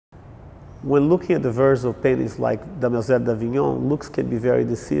when looking at the Verso paintings like Demoiselles d'Avignon, looks can be very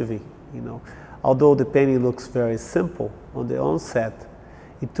deceiving, you know. Although the painting looks very simple on the onset,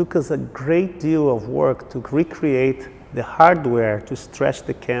 it took us a great deal of work to recreate the hardware to stretch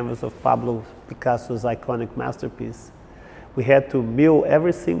the canvas of Pablo Picasso's iconic masterpiece. We had to mill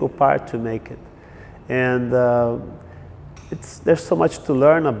every single part to make it. And there's so much to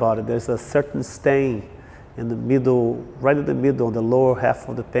learn about it. There's a certain stain in the middle, right in the middle, on the lower half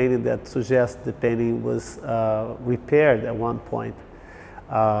of the painting that suggests the painting was repaired at one point.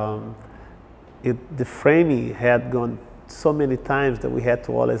 The framing had gone so many times that we had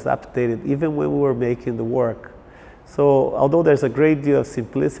to always update it, even when we were making the work. So although there's a great deal of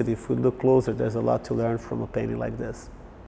simplicity, if we look closer, there's a lot to learn from a painting like this.